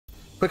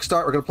quick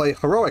start. We're gonna play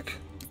Heroic.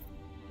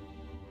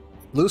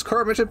 Lose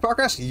current mission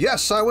progress?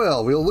 Yes, I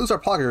will. We'll lose our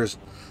poggers.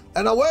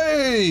 And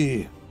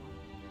away!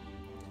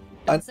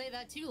 Don't say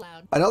that too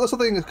loud. I know there's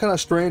something kind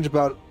of strange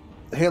about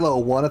Halo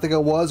 1, I think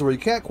it was, where you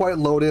can't quite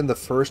load in the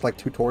first like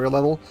tutorial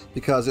level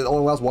because it only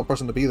allows one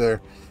person to be there.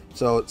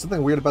 So it's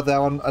something weird about that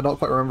one. I don't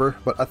quite remember,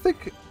 but I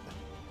think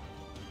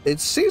it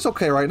seems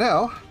okay right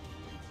now.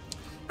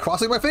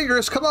 Crossing my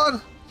fingers. Come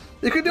on,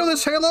 you can do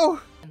this,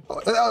 Halo.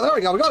 Oh, there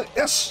we go. We got it.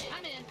 Yes.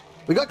 I'm in.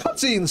 We got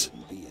cutscenes.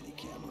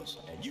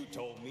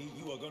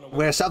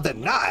 Wear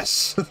something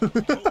nice.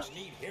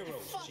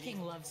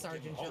 Fucking love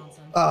Sergeant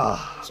Johnson.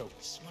 Ah. So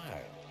smile.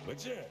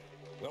 Legit.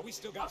 Well, we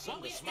still got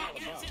something to smile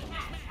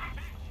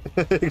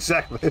about.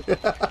 Exactly.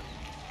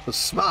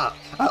 Smart.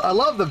 I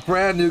love the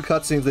brand new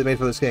cutscenes they made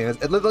for this game.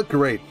 It looked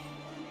great,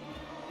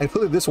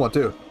 including this one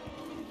too.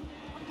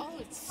 Oh,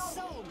 it's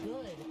so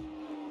good.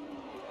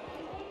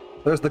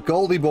 There's the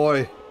Goldie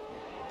boy.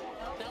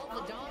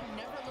 Belvedere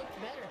never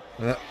looked better.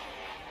 Yeah.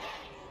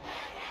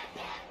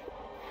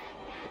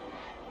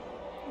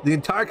 The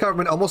entire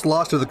government almost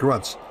lost to the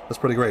grunts. That's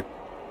pretty great.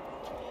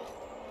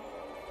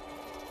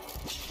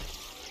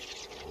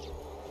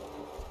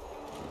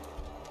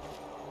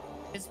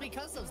 It's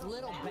because those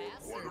little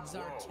bastards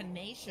are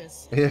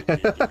tenacious. Yeah.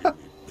 They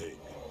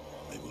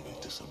will be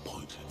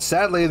disappointed.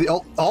 Sadly,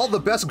 all the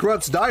best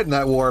grunts died in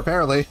that war,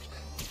 apparently.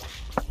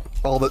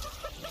 All the...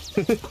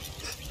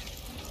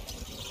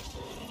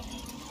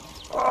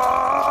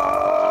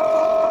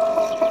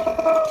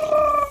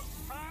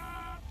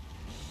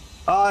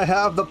 I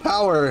have the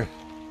power.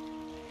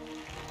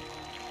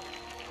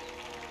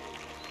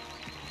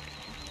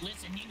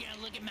 Listen, you gotta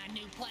look at my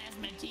new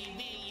plasma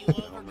TV, you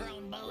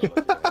overgrown bully.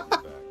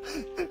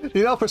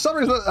 You know, for some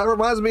reason, that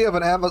reminds me of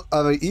an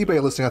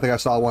eBay listing I think I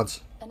saw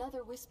once.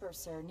 Another whisper,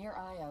 sir, near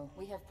Io.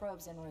 We have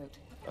probes en route.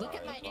 Look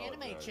at my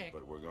anime chick.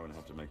 But we're going to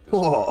have to make this.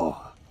 Whoa.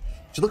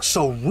 She looks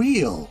so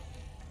real.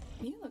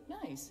 You look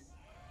nice.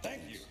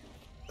 Thank you.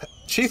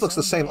 Chief looks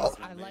the same.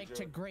 I like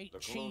to grate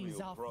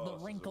cheese off the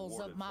wrinkles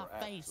of my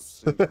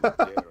face. Daring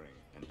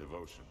and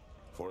devotion.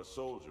 For a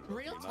soldier. of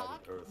Real United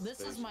talk, Earth this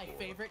is Space my Corps.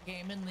 favorite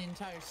game in the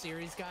entire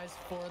series, guys,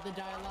 for the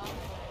dialogue.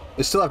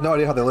 They still have no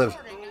idea how they live.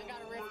 Recording, I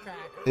got a riff track.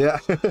 Yeah.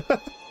 Let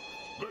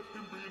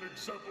him be an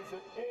example for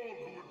all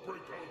who would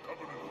break our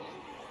covenant.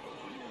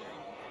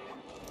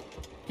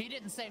 He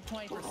didn't save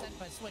 20%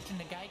 by switching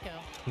to Geico.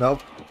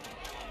 Nope.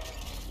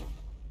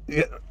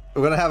 Yeah,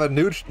 we're gonna have a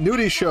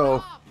nudie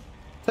show.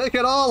 Take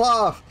it all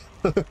off.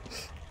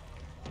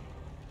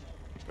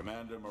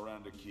 Commander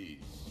Miranda Keys.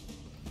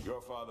 Your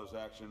father's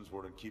actions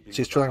were in keeping.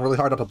 She's trying really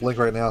hard not to blink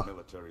right now.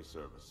 Military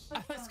service.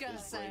 I was gonna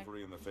His say.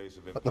 bravery in the face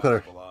of Look at her.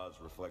 impossible odds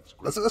reflects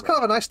great That's kind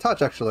of a nice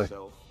touch, actually.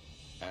 himself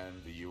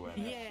and the UN.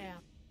 Yeah.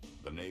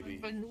 The Navy.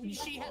 But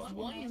she has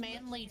one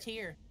manly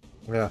tear.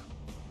 Yeah.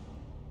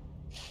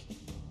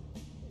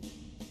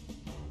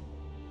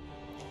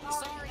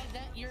 Sorry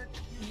that your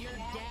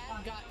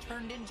dad got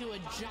turned into a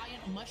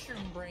giant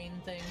mushroom brain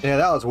thing. Yeah,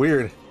 that was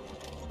weird.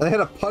 And they had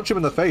to punch him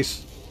in the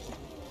face.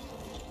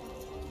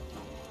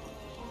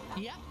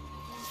 Yep.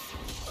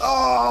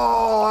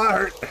 Oh, that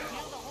hurt. You know, the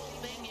whole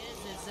thing is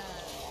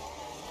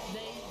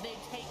they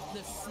take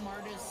the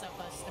smartest of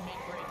us to make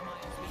great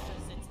minds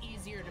because it's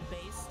easier to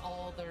base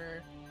all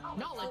their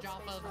knowledge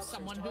off of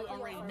someone who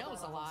already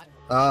knows a lot.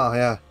 Oh,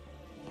 yeah.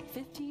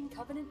 15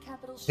 Covenant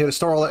capitals. He had to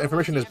store all that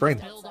information in his brain.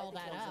 Build all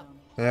that up.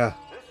 Yeah.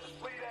 This is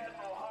Fleet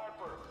Admiral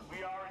Harper.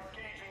 We are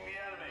engaging the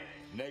enemy.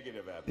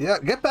 Negative, Admiral. Yeah,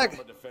 get back.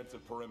 Form a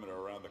defensive perimeter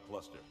around the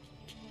cluster.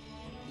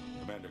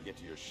 Commander, get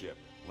to your ship.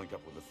 Link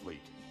up with the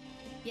fleet.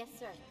 Yes,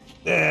 sir.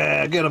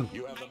 Yeah, get him.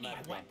 You have the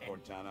map on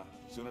Cortana.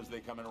 As soon as they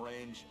come in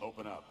range,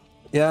 open up.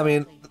 Yeah, I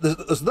mean,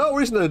 there's no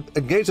reason to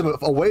engage them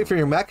away from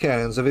your mech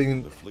cannons. I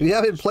mean, if you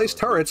have in place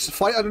turrets,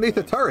 fight underneath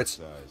the turrets.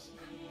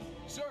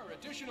 Sir,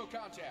 additional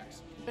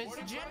contacts.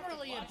 It's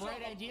generally a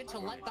bright idea to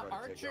let the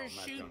archers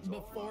shoot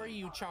before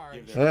you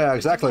charge. Yeah,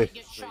 exactly.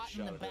 Get shot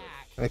in the back.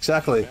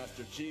 Exactly.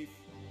 Master Chief,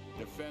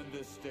 defend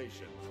this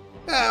station.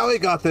 Yeah, we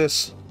got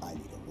this. I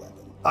need a weapon.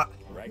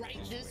 Right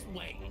this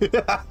way.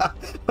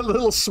 A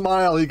little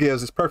smile he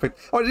gives is perfect.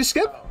 Oh, did he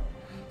skip?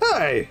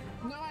 Hey!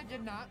 No, I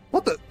did not.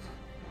 What the?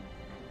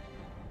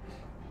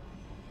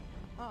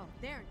 Oh,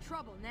 they're in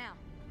trouble now.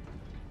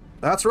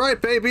 That's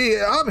right, baby.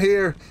 I'm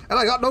here, and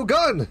I got no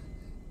gun.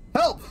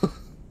 Help!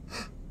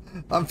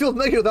 I'm feeling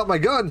naked without my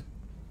gun.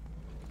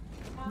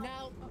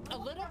 Now, a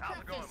little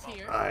preface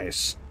here.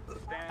 Nice.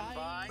 Stand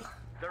by.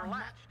 They're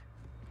latched.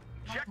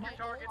 Check My your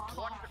target old and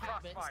watch cop the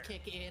habits crossfire.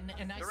 kick in,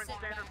 and I They're in sit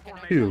standard back and I formation.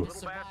 try Phew. to Little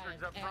survive.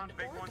 bastards up And front,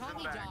 big poor ones in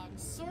Tommy the back. Dog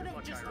sort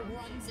of just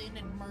runs in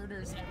and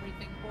murders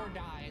everything or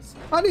dies.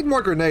 I need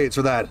more grenades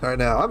for that right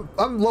now.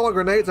 I'm low on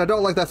grenades. I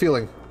don't like that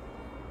feeling.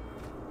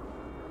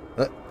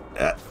 And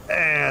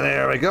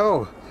there we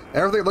go.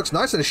 Everything looks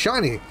nice and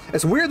shiny.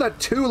 It's weird that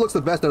 2 looks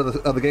the best out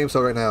of the game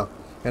so right now.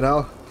 You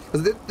know,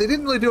 'cause they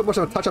didn't really do much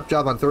of a touch-up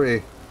job on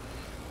 3.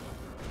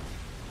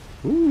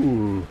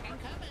 Ooh. I'm coming.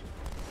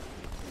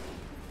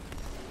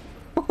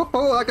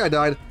 Oh, that guy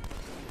died.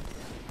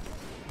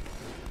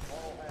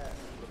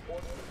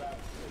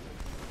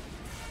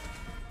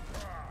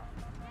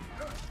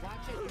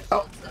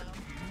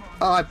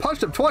 Oh, I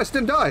punched him twice,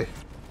 didn't die.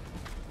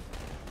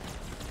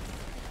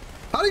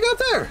 How'd he get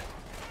there?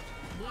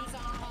 Blues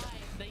on high.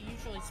 They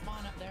usually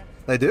spawn up there.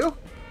 They do?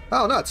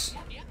 Oh, nuts.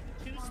 Yep.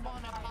 2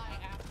 spawn up high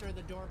after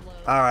the door blows.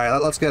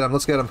 Alright, let's get him.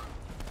 Let's get him.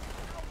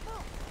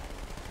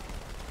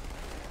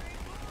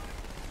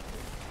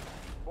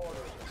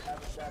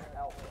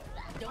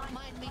 Don't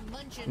mind me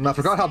munching. And I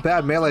forgot how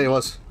bad melee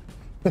was.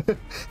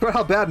 Forgot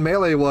how bad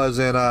melee was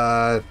in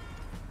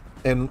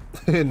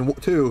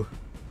 2.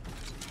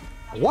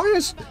 Why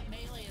is... About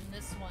melee in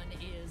this one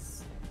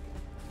is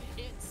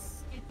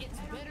it's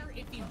better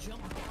if you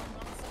jump down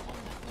on someone,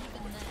 but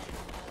even then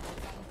the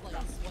gunplay is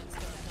what's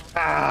going to help.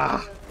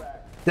 Ah!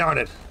 Darn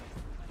it.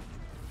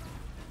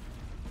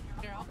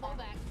 Here, I'll pull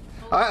back.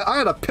 I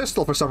had a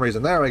pistol for some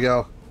reason. There we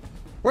go.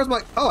 Where's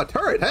my... Oh, a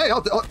turret. Hey,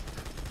 I'm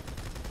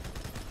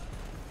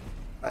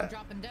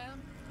dropping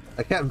down.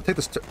 I can't take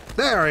this...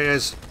 There he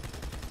is.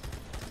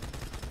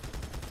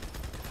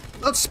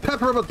 Let's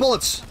pepper him with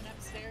bullets. Coming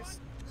upstairs.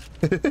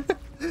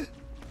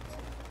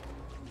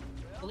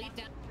 Lead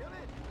down.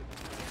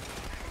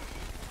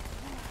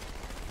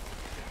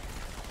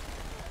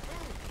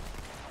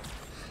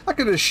 I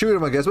could just shoot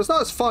him, I guess, but it's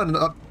not as fun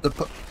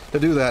to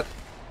do that.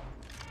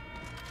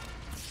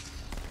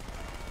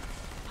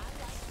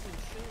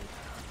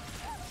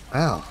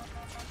 Ow.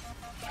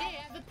 Hey,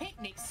 have a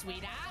picnic,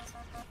 sweetheart.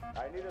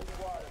 I need a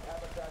squad of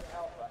Habitat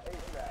Alpha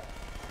ASAP.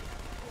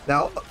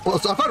 Now, well,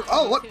 so I thought...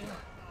 Oh, what? I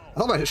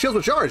thought my shields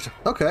were charged.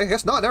 Okay, I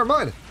guess not. Never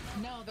mind.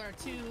 No, there are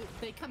 2.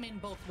 They come in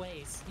both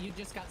ways. You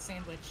just got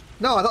sandwiched.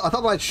 No, I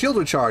thought my shields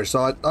were charged,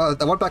 so I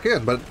went back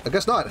in, but I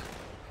guess not.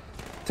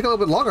 Took a little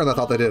bit longer than I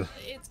thought they did.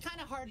 It's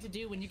kind of hard to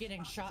do when you're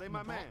getting shot in the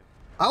butt.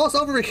 I was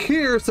over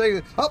here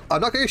saying, oh,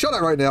 I'm not getting shot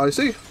at right now, you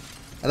see?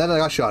 And then I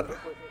got shot. Oh,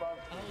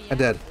 yeah. And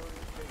dead.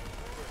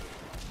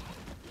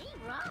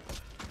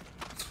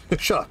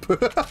 Shut up.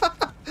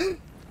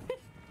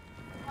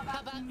 How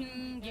about,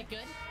 you good?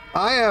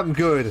 I am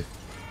good.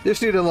 You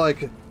just need to,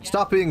 like,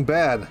 stop being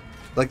bad.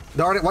 Like,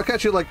 darn it, why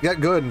can't you, like,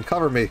 get good and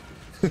cover me?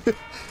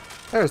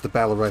 There's the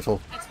battle rifle.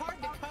 It's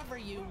hard to cover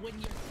you when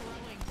you're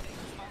throwing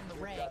things on the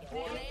reg.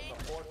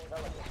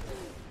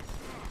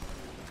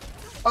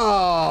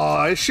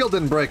 Oh, his shield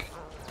didn't break.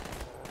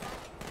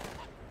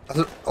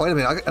 Wait a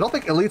minute, I don't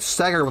think elites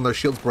stagger when their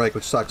shields break,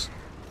 which sucks.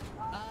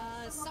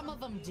 Some of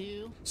them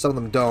do. Some of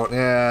them don't,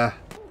 yeah.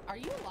 Are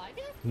you alive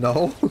yet?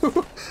 No.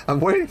 I'm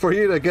waiting for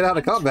you to get out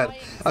of combat.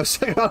 I'm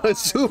saying I'm gonna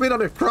zoom in on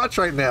your crotch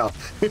right now.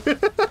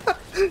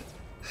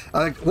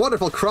 Like,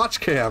 wonderful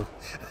crotch cam.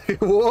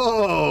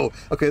 Whoa.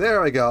 Okay,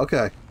 there we go,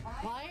 okay.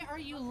 Why are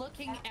you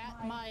looking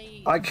at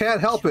my... I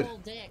can't help it.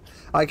 dick?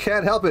 I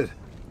can't help it.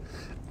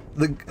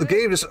 The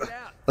game just,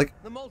 like,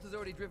 The Malta's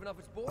already driven off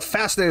its board.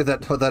 fascinated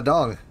with that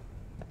dong.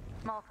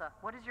 Malta,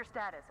 what is your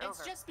status? It's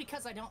Over. just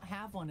because I don't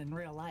have one in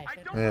real life. I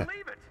don't Yeah.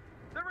 believe it.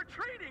 They're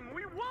retreating.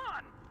 We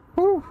won.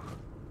 Whew.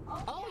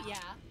 Oh,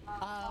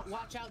 yeah.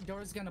 Watch out,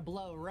 door's gonna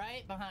blow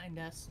right behind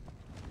us.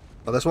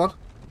 Oh, this one?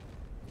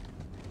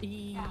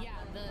 Yeah,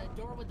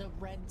 the door with the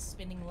red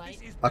spinning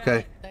light.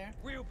 Okay. There.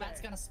 That's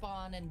gonna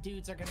spawn and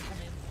dudes are gonna come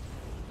in.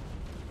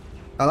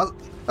 Oh,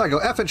 there we go.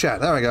 F in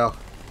chat. There we go.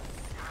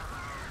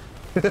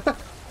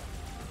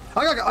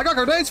 I got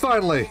grenades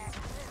finally.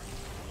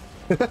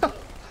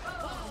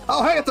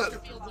 Oh, hey, Fields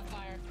of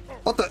fire.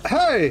 what the?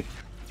 Hey!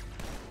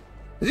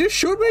 Did you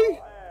shoot me?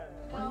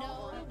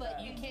 No, but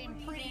you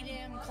came pretty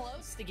damn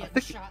close to I getting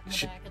think shot in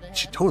the back of the head.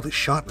 she totally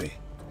shot me.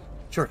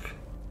 Jerk.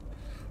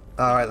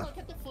 All right. Look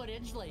at the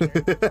footage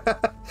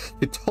later.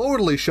 You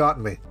totally shot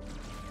me.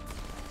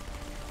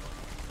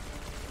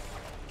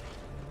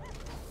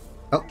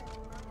 Oh,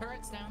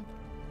 Turret's down.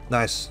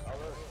 nice.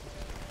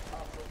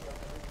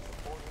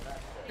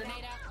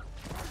 Grenade out.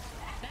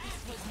 That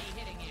was me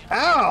hitting you.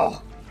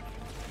 Ow!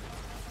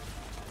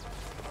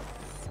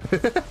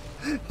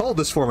 Hold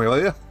this for me, will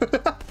you? Oh,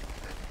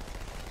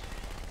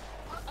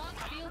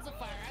 fields of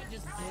fire. I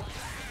just blasted him in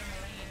the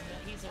rain, but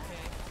he's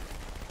okay.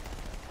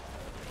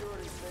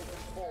 Security Station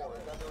 4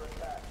 is under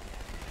attack.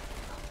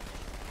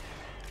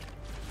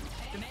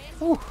 Grenade?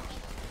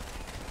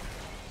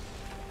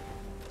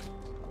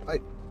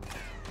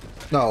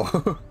 No.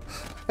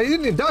 Hey, you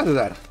didn't even die to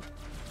that.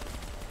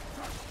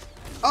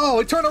 Oh,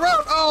 he turned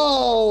around.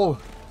 Oh!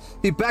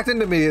 He backed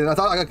into me, and I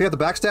thought I could get the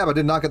backstab. I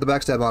did not get the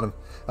backstab on him.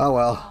 Oh,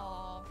 well.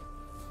 Aw.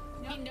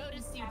 He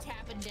noticed you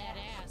tapping that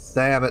ass.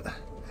 Damn it.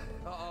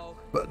 Uh-oh.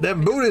 But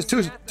them boot is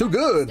too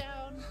good.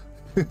 Down.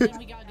 Then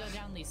we gotta go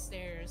down these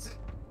stairs.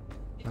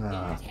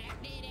 Ah.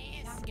 Tap that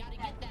ass. Gotta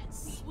get that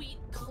sweet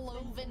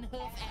cloven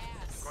hoof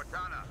ass.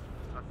 Cortana,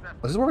 assess.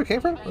 Is this where we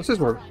came from? This is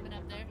where... Climbing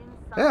up there.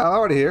 Yeah, I'm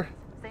already here.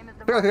 Same as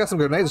the I feel like I got some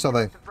grenades or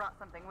something. Brought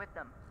something with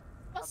them.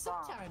 Well,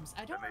 sometimes.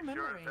 I don't Make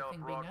remember sure Delph anything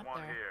being brought up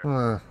one there.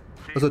 here.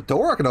 There's a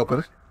door I can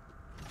open.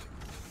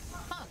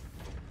 Huh.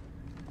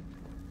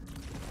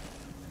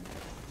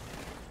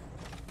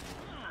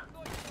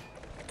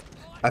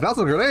 I found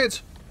some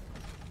grenades.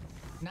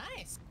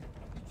 Nice.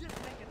 Just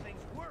making things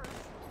worse.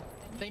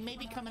 They may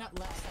be coming up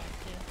left side,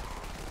 too.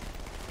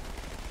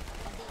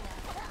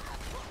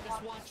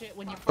 Just watch it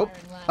when you're Oh,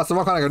 firing left. that's the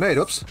wrong kind of grenade.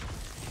 Oops.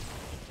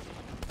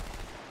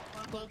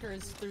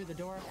 bunkers through the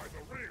door.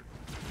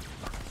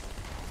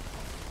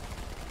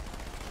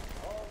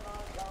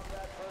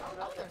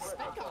 Oh, they're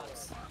spec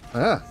ops.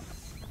 Yeah.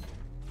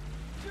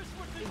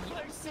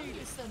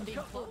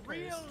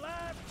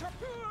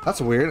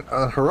 That's weird.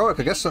 Heroic,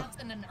 I guess. So.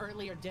 That's in an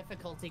earlier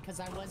difficulty because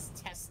I was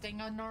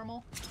testing on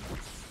normal.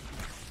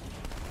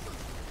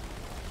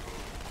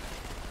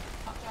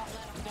 Watch out,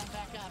 let him come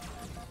back up.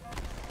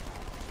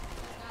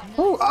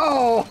 Ooh,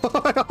 oh!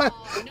 Oh,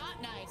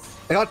 not nice.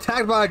 I got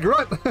tagged by a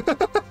grunt.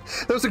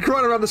 There's a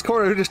grunt around this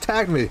corner who just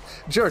tagged me.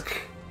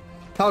 Jerk.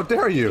 How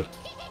dare you?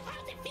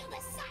 How's it feel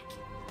to suck?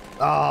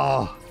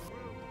 Oh.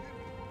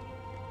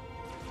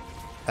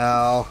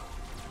 Ow.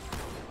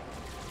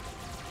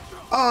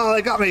 Oh,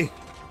 they got me.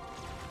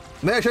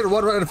 Maybe I should have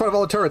run right in front of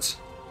all the turrets.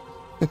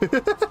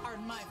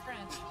 Pardon my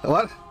French.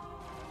 What?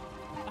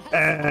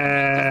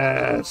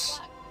 Ass.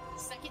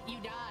 Second you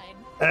died.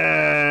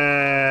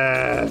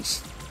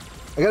 Ass.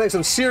 I gotta make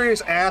some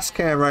serious ass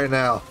cam right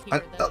now.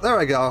 Oh, there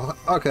we go.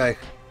 Okay.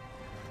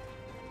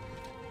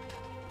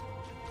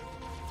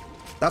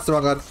 That's the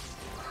wrong gun.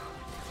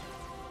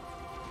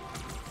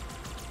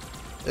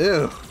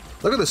 Ew.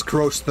 Look at this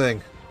gross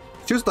thing.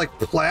 Shoots like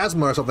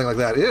plasma or something like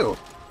that. Ew.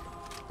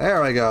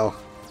 There we go.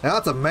 Now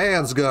that's a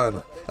man's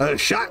gun. A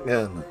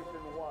shotgun.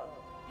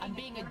 I'm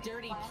being a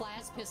dirty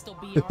plas pistol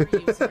BR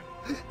user.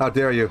 How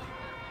dare you?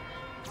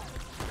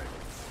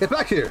 Get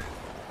back here.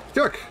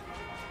 Jerk.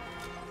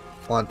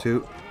 1,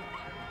 2.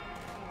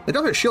 They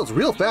drop their shields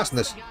real fast in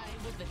this.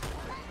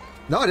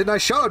 No, I didn't. I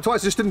shot him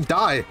twice. I just didn't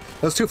die.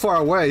 That was too far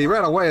away. He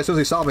ran away as soon as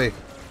he saw me.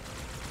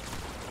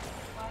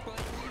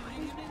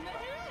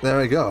 There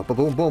we go.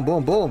 Boom, boom,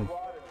 boom, boom.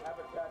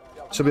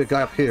 Should be a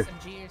guy up here.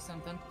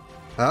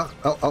 Huh?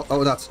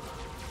 Oh, that's.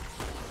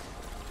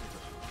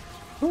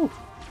 Whew.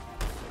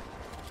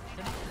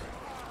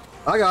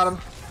 I got him.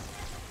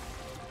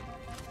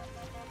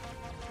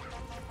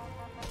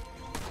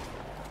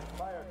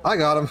 I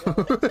got him.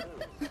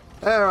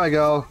 There I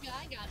go.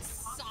 I got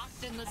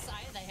socked in the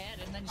side of the head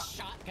and then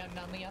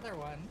shotgunned on the other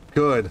one.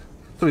 Good.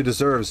 That's what he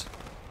deserves.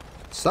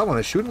 Someone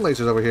is shooting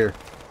lasers over here.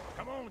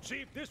 Come on,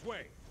 Chief, this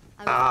way.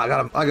 Ah, I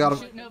got him. I got him.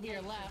 Shooting over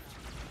your left.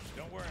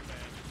 Don't worry, man.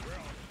 We're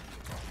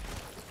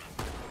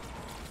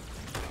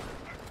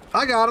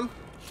on. I got him.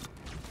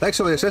 Thanks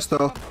for the assist, though.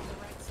 The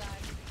right side.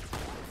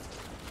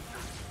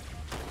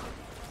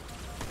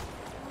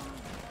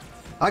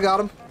 I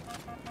got him.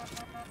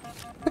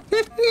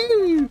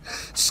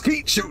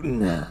 Skeet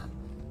shooting.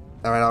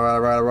 All right.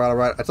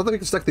 I don't think we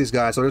can stick these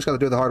guys, so we're just gonna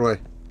do it the hard way.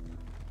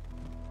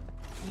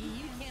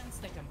 You can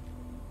stick them.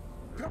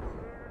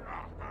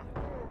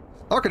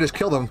 Or I could just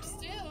kill them.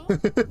 Still.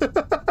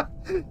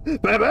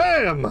 Bam,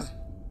 bam!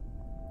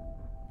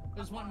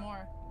 There's one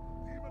more.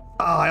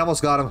 Ah, I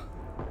almost got him.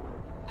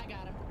 I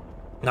got him.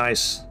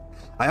 Nice.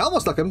 I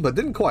almost took him, but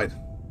didn't quite.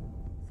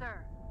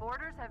 Sir,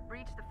 boarders have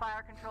breached the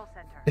fire control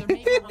center. There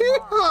may be one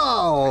more.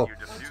 Oh! Or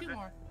two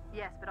more.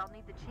 Yes, but I'll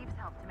need the Chief's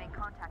help to make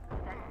contact with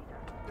the detonator.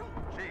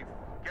 Chief,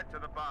 get to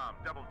the bomb.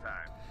 Double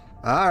time.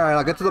 All right,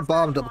 I'll get to the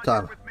bomb double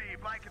time. With me,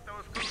 blanket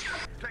those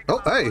cruisers. Take Oh,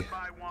 them out hey. one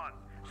by one.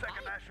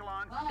 Second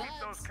echelon, keep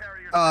those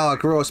carriers. Oh,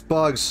 gross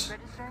bugs.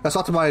 That's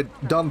not to my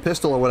dumb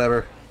pistol or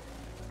whatever.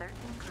 13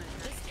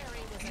 cruisers. This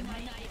area was a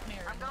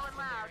nightmare. I'm going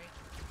loud.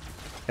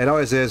 It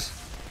always is.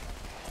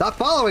 Stop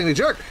following me,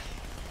 jerk!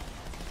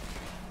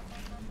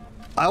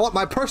 I want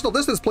my personal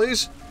distance,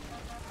 please.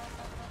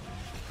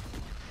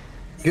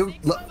 Distance,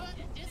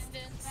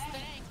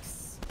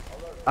 thanks.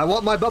 I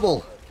want my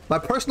bubble. My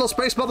personal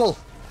space bubble.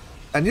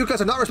 And you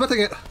guys are not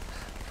respecting it.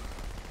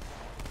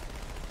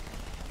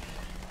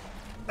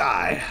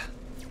 Die.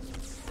 This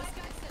guy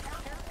says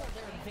careful,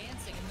 they're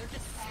advancing and they're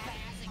just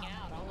spazzing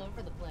out all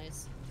over the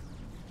place.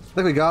 I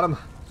think we got him.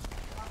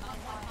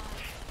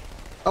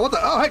 Oh, what the?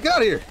 Oh, hey, get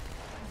out of here.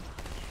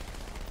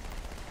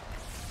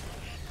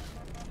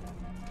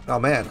 Oh,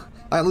 man.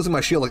 I'm losing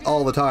my shield like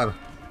all the time.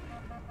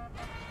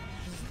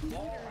 He's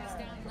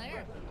down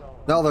there.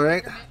 No, there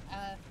ain't.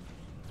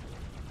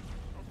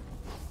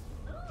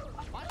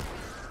 What?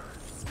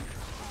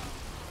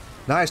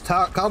 Nice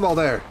combo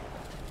there.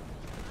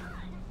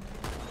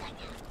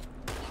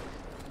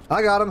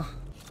 I got him.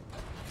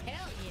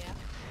 Hell yeah.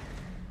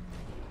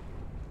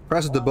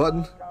 Presses the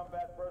button.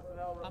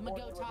 I'm gonna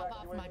go top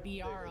off my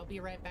BR. I'll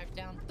be right back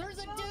down. There's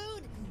a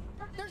dude!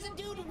 There's a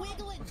dude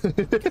wiggling!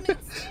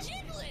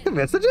 Jiggling!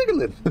 That's the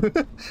jiggling.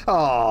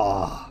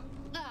 Aww.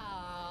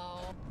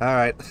 Oh.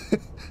 Alright.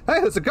 Hey,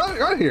 there's a guy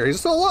right here. He's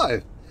still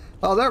alive.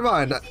 Oh, never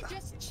mind. Is he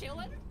just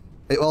chilling?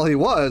 Well, he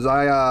was.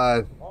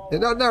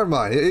 No, never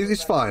mind.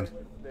 He's fine.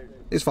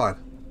 He's fine.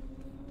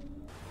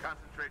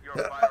 Concentrate your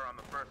fire on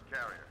the first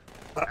carrier.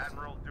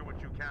 Admiral, do what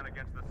you can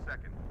against the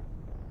second.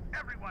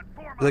 Everyone,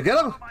 form Did they get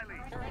him? my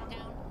lead. Turret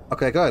down.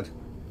 Okay, good.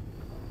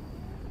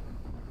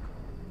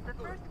 The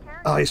first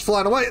carrier Oh, he's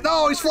flying away.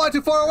 No, he's flying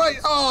too far away.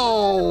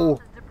 Oh! is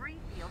debris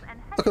field and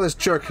Look at this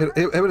jerk. Him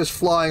and his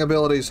flying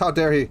abilities. How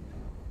dare he?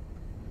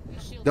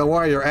 Don't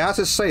worry, your ass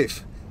is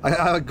safe. I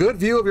have a good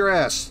view of your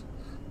ass.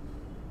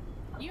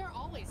 You're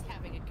always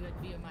having a good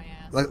view of my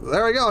ass. Like,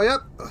 there we go, yep.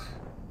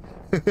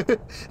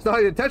 It's not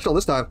even intentional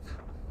this time.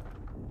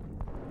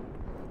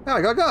 Yeah,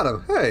 I got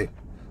him. Hey.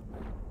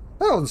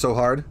 That wasn't so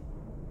hard.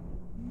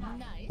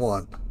 Nice.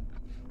 One.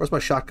 Where's my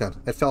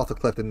shotgun? It fell off the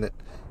cliff, didn't it?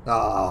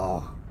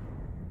 Oh.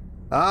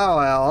 Oh,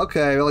 well,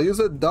 okay. We'll use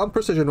the dumb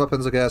precision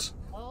weapons, I guess.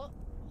 Oh,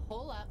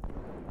 hold up.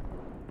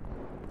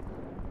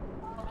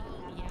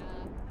 Oh, yeah.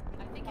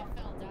 I think it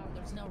fell down.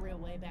 There's no real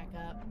way back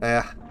up.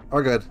 Yeah,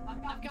 we're good.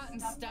 I've gotten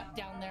stuck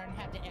down there and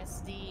had to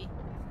SD.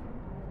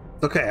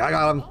 Okay, I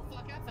got him. Oh,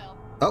 fuck, I fell.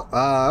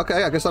 Oh,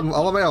 okay. I guess I'm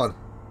all on my own.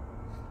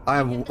 I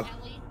am. Hit the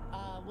alley.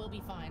 We'll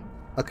be fine.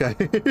 Okay.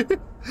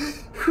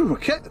 Whew,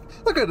 can't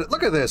look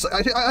at this.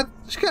 I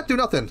just can't do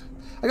nothing.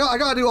 I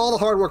gotta do all the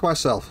hard work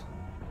myself.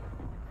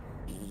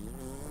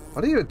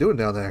 What are you doing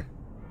down there?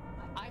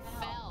 I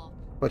fell.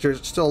 But you're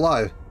still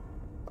alive,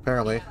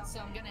 apparently. Yeah,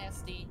 so I'm gonna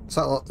SD. It's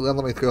not let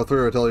me go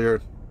through until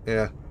you're.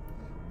 Yeah.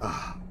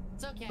 Ah.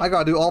 It's okay. I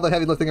gotta do all the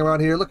heavy lifting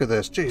around here. Look at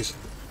this. Jeez.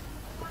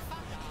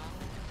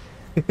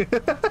 Just so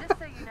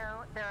you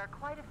know, there are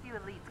quite a few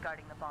elites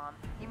guarding the bomb.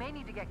 You may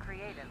need to get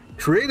creative.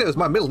 Creative is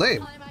my middle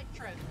name. Time I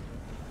trip.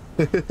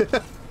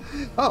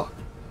 Oh.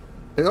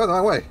 You're going the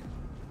wrong way.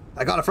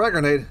 I got a frag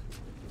grenade.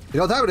 You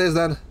know what time it is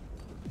then.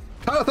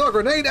 Time to throw a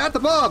grenade at the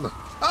bomb!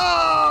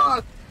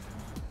 Ah!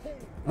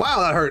 Wow,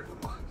 that hurt.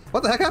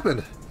 What the heck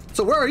happened?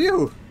 So where are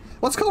you?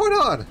 What's going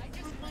on? I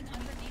just went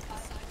underneath the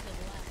side to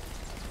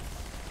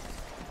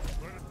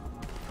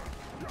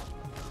the left.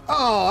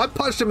 Oh, I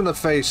punched him in the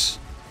face.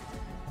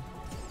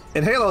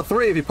 In Halo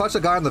 3, if you punch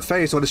a guy in the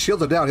face when his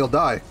shields are down, he'll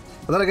die.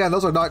 But then again,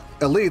 those are not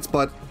elites,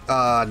 but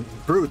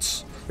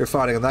brutes you're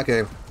fighting in that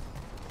game.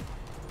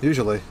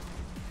 Usually.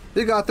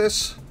 You got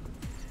this.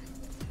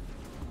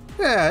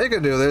 Yeah, you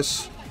can do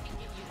this. I can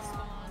get you to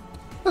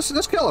spawn.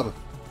 Let's kill him.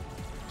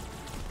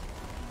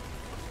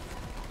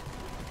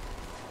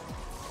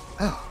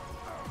 Ow.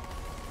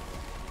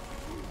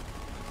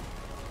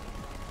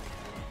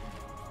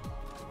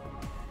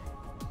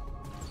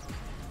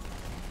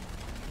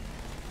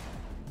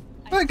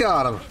 I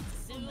got him.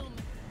 Zoom.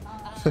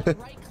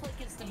 Right click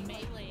is the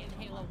melee in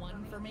Halo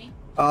 1 for me.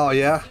 Oh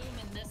yeah. Zoom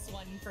in this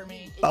one for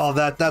me. Oh,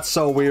 that's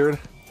so weird.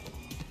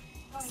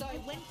 So I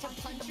went to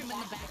punch him in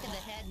the back of the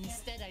head.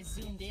 Instead, I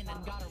zoomed in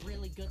and got a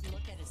really good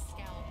look at his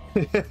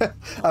scalp.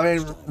 I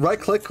mean, right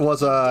click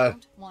was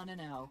Wanna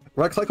know.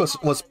 right click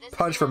was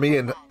punch for me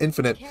in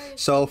Infinite,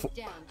 so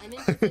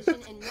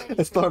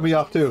it's throwing me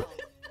off too.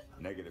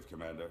 Negative,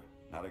 Commander.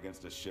 Not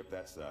against a ship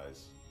that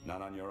size.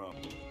 Not on your own.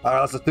 All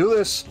right, let's do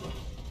this.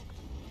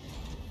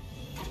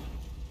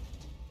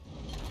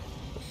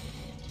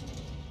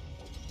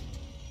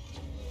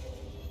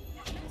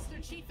 Master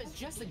Chief is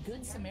just a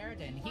good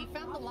Samaritan. He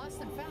found the lost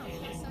and found, and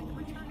he decided to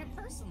return it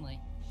personally.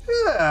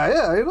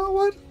 Yeah, you know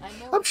what?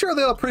 I'm sure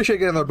they'll appreciate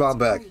getting their bomb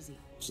back.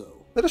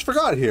 They just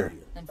forgot it here.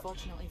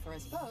 Unfortunately for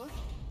us both,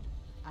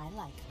 I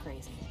like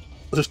crazy.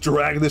 Just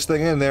drag this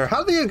thing in there.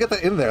 How did they even get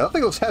that in there? That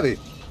thing looks heavy.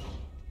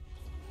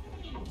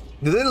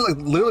 Did they like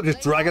literally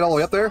just drag it all the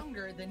way up there?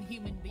 Stronger than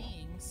human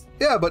beings.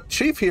 Yeah, but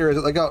Chief here is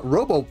like got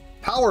robo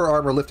power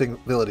armor lifting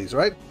abilities,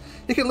 right?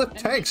 He can lift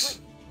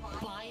tanks.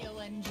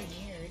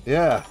 Bioengineered.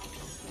 Yeah.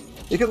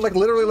 He can like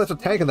literally lift a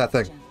tank in that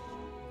thing.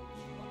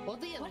 Well,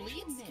 the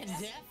elites can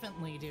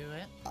definitely do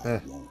it. Eh.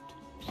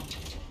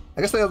 I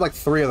guess they have like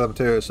 3 of them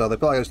too, so they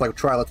probably just like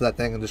try to lift that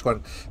thing and just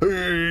going.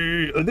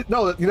 Hey!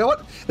 No, you know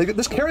what? They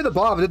just carry the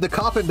bomb and did the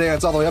coffin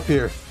dance all the way up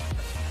here.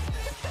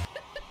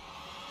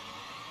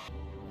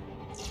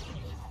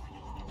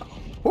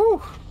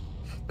 Woo!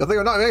 Good thing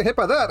I'm not getting hit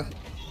by that.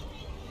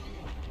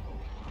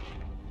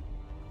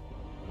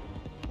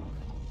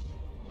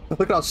 Look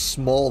at how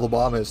small the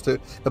bomb is too,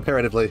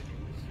 comparatively.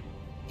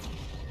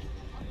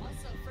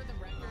 Also, for the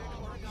record,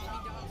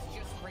 Origami Dog's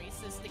just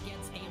racist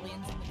against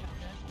aliens in the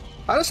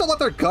Covenant. I just don't like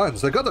their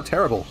guns. Their guns are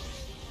terrible.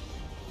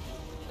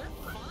 They're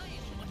fine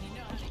when you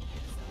know how to use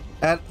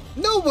them.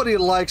 And nobody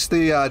likes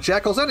the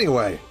Jackals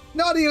anyway.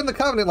 Not even the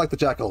Covenant like the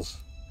Jackals.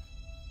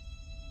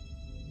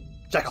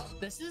 Jackal.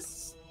 This is...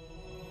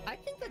 I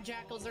think the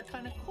Jackals are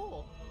kind of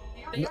cool.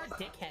 They are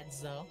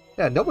dickheads, though.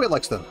 Yeah, nobody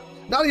likes them.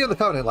 Not even the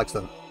Covenant likes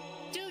them.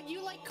 Dude,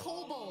 you like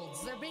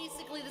kobolds. They're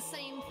basically the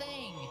same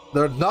thing.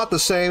 They're not the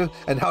same,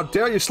 and how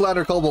dare you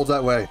slander kobolds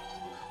that way?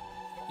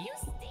 You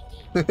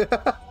stinky.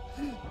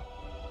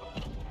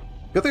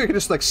 Good thing you can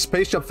just like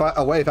space jump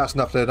away fast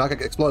enough to not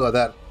get exploded like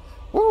that.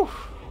 Woo!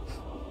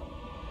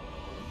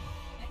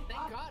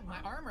 Thank God my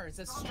armor is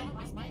as strong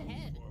as my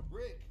head.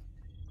 Rick,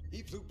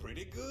 he flew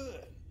pretty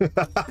good. Get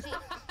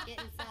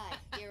inside.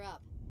 Gear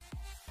up.